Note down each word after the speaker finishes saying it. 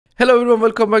Hello everyone,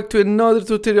 welcome back to another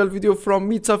tutorial video from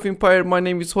Myths of Empire. My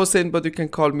name is Hossein, but you can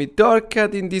call me Dark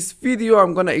Cat. In this video,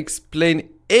 I'm gonna explain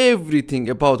everything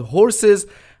about horses,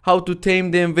 how to tame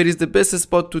them, where is the best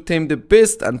spot to tame the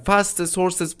best and fastest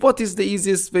horses, what is the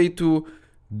easiest way to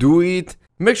do it.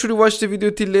 Make sure you watch the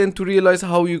video till the end to realize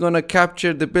how you're gonna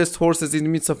capture the best horses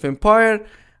in Myths of Empire.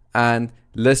 And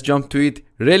let's jump to it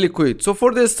really quick. So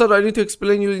for the start, I need to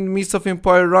explain you in Myths of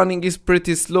Empire, running is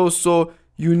pretty slow, so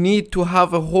you need to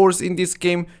have a horse in this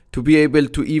game to be able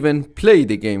to even play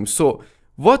the game. So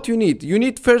what you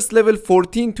need first level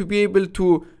 14 to be able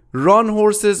to run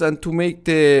horses and to make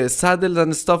the saddles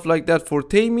and stuff like that for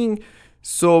taming.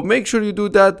 So make sure you do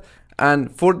that.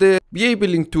 And for the be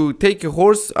able to take a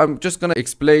horse, I'm just gonna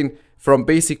explain from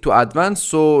basic to advanced.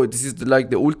 So this is like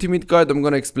the ultimate guide. I'm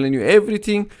gonna explain you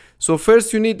everything. So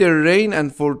first you need a rein,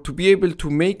 and to be able to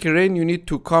make a rein, you need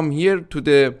to come here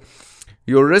to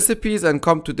your recipes and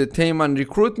come to the tame and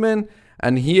recruitment,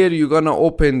 and here you're gonna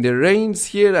open the reins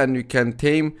here and you can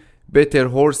tame better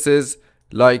horses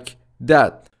like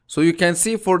that. So you can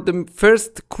see for the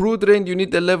first crude rein you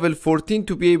need a level 14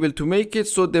 to be able to make it.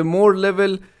 So the more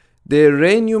level the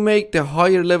rein you make, the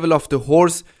higher level of the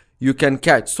horse you can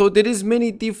catch. So there is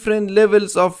many different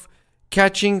levels of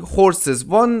catching horses.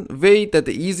 One way, that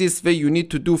the easiest way you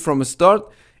need to do from a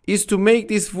start, is to make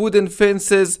these wooden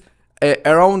fences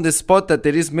around the spot that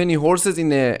there is many horses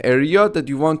in an area that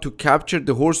you want to capture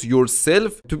the horse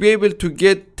yourself to be able to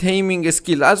get taming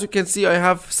skill. As you can see, I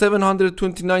have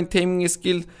 729 taming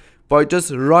skill by just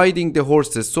riding the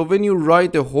horses. So when you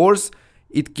ride a horse,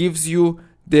 it gives you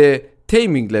the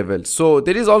taming level. So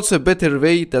there is also a better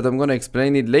way that I'm gonna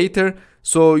explain it later.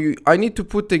 So I need to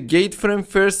put the gate frame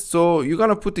first. So you're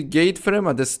gonna put the gate frame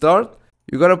at the start.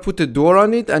 You gotta put a door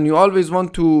on it, and you always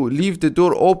want to leave the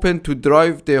door open to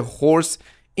drive the horse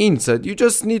inside. You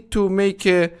just need to make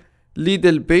a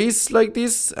little base like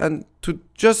this and to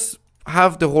just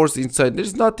have the horse inside.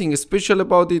 There's nothing special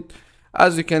about it.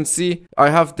 As you can see,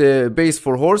 I have the base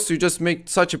for horse. You just make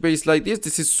such a base like this.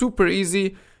 This is super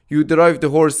easy. You drive the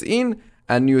horse in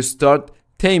and you start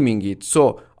taming it.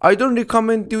 So I don't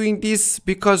recommend doing this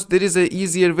because there is an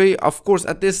easier way. Of course,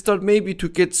 at the start, maybe to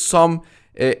get some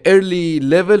early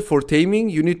level for taming,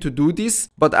 you need to do this,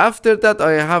 but after that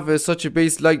I have such a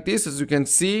base like this. As you can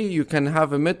see, you can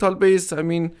have a metal base, I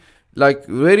mean like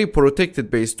very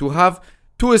protected base. To have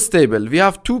two stable, we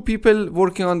have two people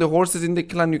working on the horses in the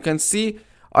clan. You can see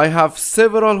I have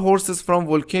several horses from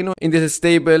Volcano in the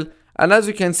stable, and as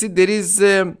you can see there is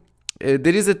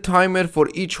a timer for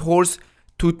each horse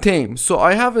to tame. So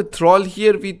I have a troll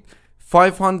here with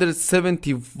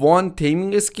 571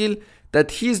 taming skill, that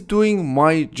he's doing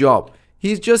my job.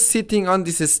 He's just sitting on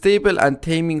this stable and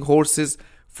taming horses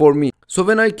for me. So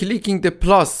when I clicking the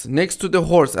plus next to the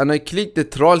horse and I click the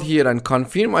troll here and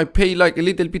confirm, I pay like a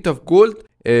little bit of gold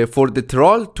for the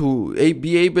troll to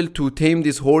be able to tame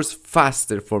this horse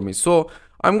faster for me. So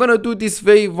I'm gonna do this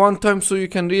way one time so you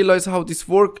can realize how this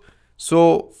works.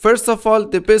 So first of all,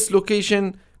 the best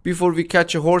location before we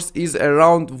catch a horse is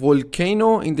around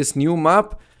Volcano in this new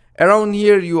map. Around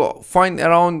here you find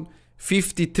around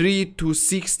 53 to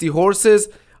 60 horses.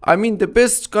 I mean the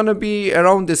best gonna be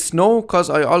around the snow, cause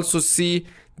I also see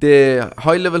the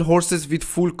high level horses with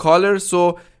full color.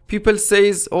 So people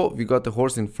says, oh, we got the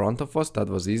horse in front of us, that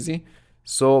was easy.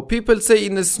 So people say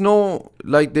in the snow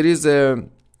like there is a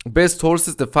best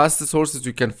horses, the fastest horses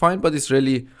you can find, but it's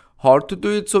really hard to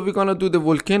do it. So we're gonna do the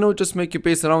volcano, just make a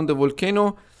base around the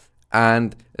volcano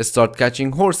and start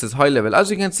catching horses high level.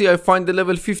 As you can see, I find the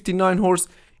level 59 horse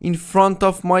in front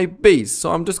of my base,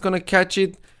 so I'm just gonna catch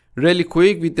it really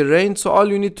quick with the rein. So all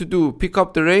you need to do, pick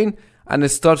up the rein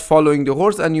and start following the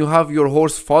horse, and you have your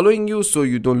horse following you so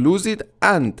you don't lose it.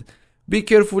 And be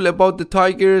careful about the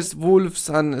tigers, wolves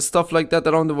and stuff like that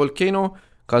around the volcano,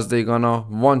 cause they're gonna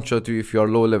one shot you if you are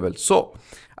low level. So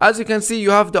as you can see, you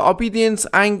have the obedience,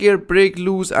 anger, break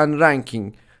loose and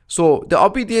ranking. So the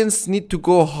obedience need to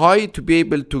go high to be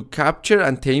able to capture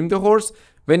and tame the horse.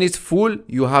 When it's full,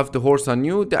 you have the horse on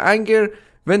you. The anger,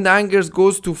 when the anger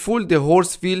goes to full, the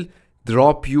horse will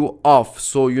drop you off.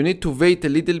 So you need to wait a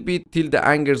little bit till the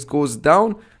anger goes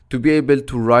down to be able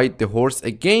to ride the horse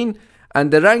again. And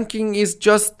the ranking is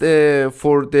just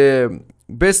for the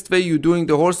best way you're doing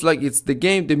the horse. Like it's the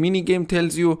game, the mini game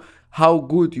tells you how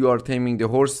good you are taming the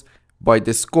horse by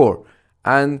the score.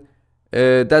 And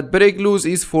that break loose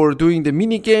is for doing the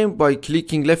mini game by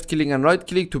clicking left click and right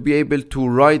click to be able to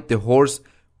ride the horse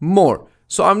more.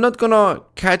 So I'm not gonna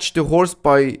catch the horse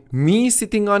by me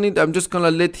sitting on it. I'm just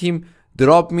gonna let him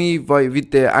drop me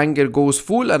with the anger goes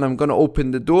full, and I'm gonna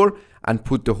open the door and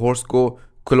put the horse go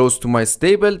close to my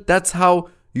stable. That's how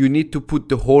you need to put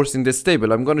the horse in the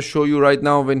stable. I'm gonna show you right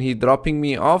now when he dropping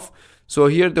me off. So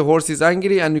here the horse is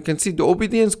angry, and you can see the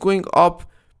obedience going up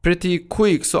pretty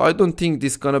quick. So I don't think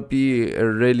this gonna be a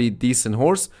really decent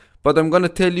horse, but I'm gonna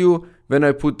tell you when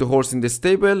I put the horse in the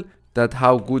stable that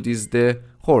how good is the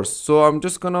horse. So I'm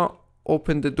just gonna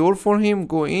open the door for him,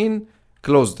 go in,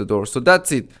 close the door. So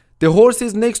that's it. The horse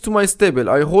is next to my stable.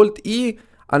 I hold E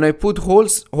and I put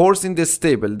horse in the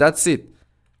stable. That's it.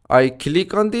 I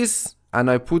click on this and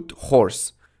I put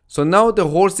horse. So now the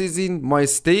horse is in my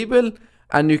stable,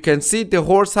 and you can see the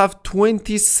horse have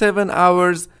 27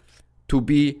 hours to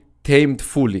be tamed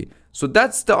fully. So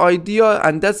that's the idea,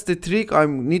 and that's the trick I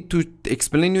need to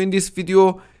explain you in this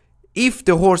video. If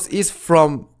the horse is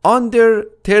from under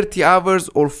 30 hours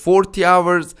or 40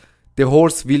 hours, the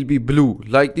horse will be blue,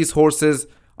 like these horses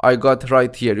I got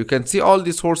right here. You can see all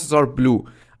these horses are blue,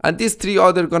 and these three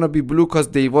other gonna be blue because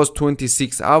they was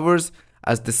 26 hours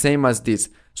as the same as this.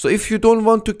 So if you don't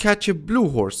want to catch a blue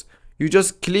horse, you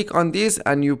just click on this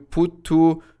and you put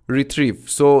to retrieve.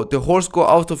 So the horse go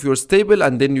out of your stable,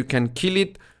 and then you can kill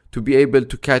it to be able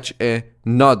to catch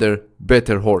another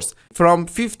better horse. From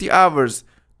 50 hours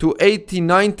to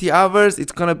 80-90 hours,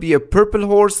 it's gonna be a purple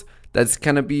horse. That's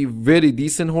gonna be very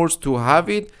decent horse to have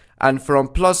it. And from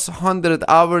plus 100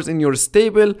 hours in your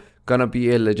stable, gonna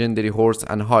be a legendary horse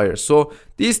and higher. So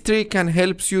these three can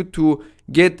help you to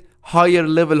get higher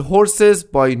level horses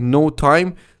by no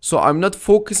time. So I'm not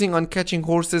focusing on catching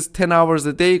horses 10 hours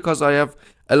a day because I have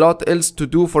a lot else to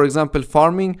do, for example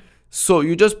farming. So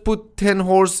you just put 10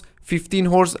 horse, 15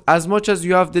 horse, as much as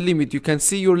you have the limit. You can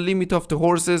see your limit of the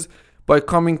horses by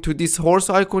coming to this horse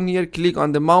icon here, click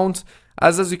on the mount.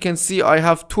 As you can see, I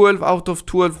have 12 out of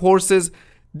 12 horses.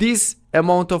 This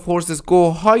amount of horses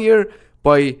go higher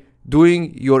by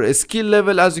doing your skill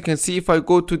level. As you can see, if I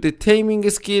go to the taming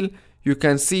skill, you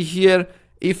can see here,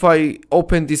 if I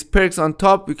open these perks on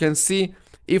top, you can see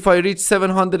if I reach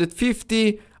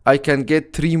 750, I can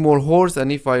get 3 more horse,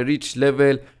 and if I reach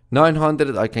level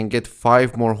 900, I can get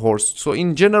 5 more horse. So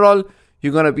in general,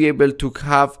 you're gonna be able to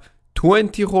have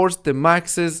 20 horse, the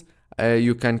maxes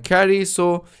you can carry.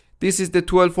 So this is the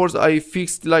 12 horse I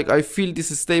fixed. Like I fill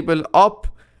this stable up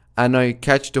and I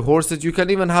catch the horses. You can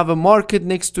even have a market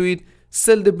next to it,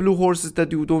 sell the blue horses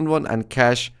that you don't want and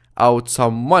cash out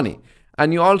some money.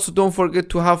 And you also don't forget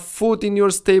to have food in your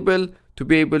stable to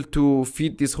be able to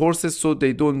feed these horses so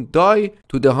they don't die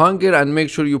to the hunger, and make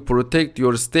sure you protect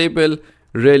your stable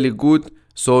really good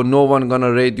so no one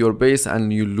gonna raid your base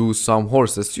and you lose some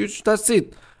horses. That's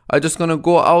it. I just gonna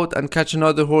go out and catch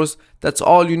another horse. That's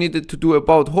all you needed to do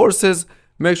about horses.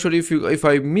 Make sure if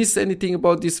I miss anything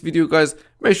about this video, guys,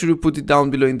 make sure you put it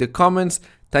down below in the comments.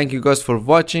 Thank you guys for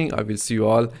watching. I will see you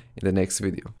all in the next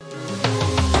video.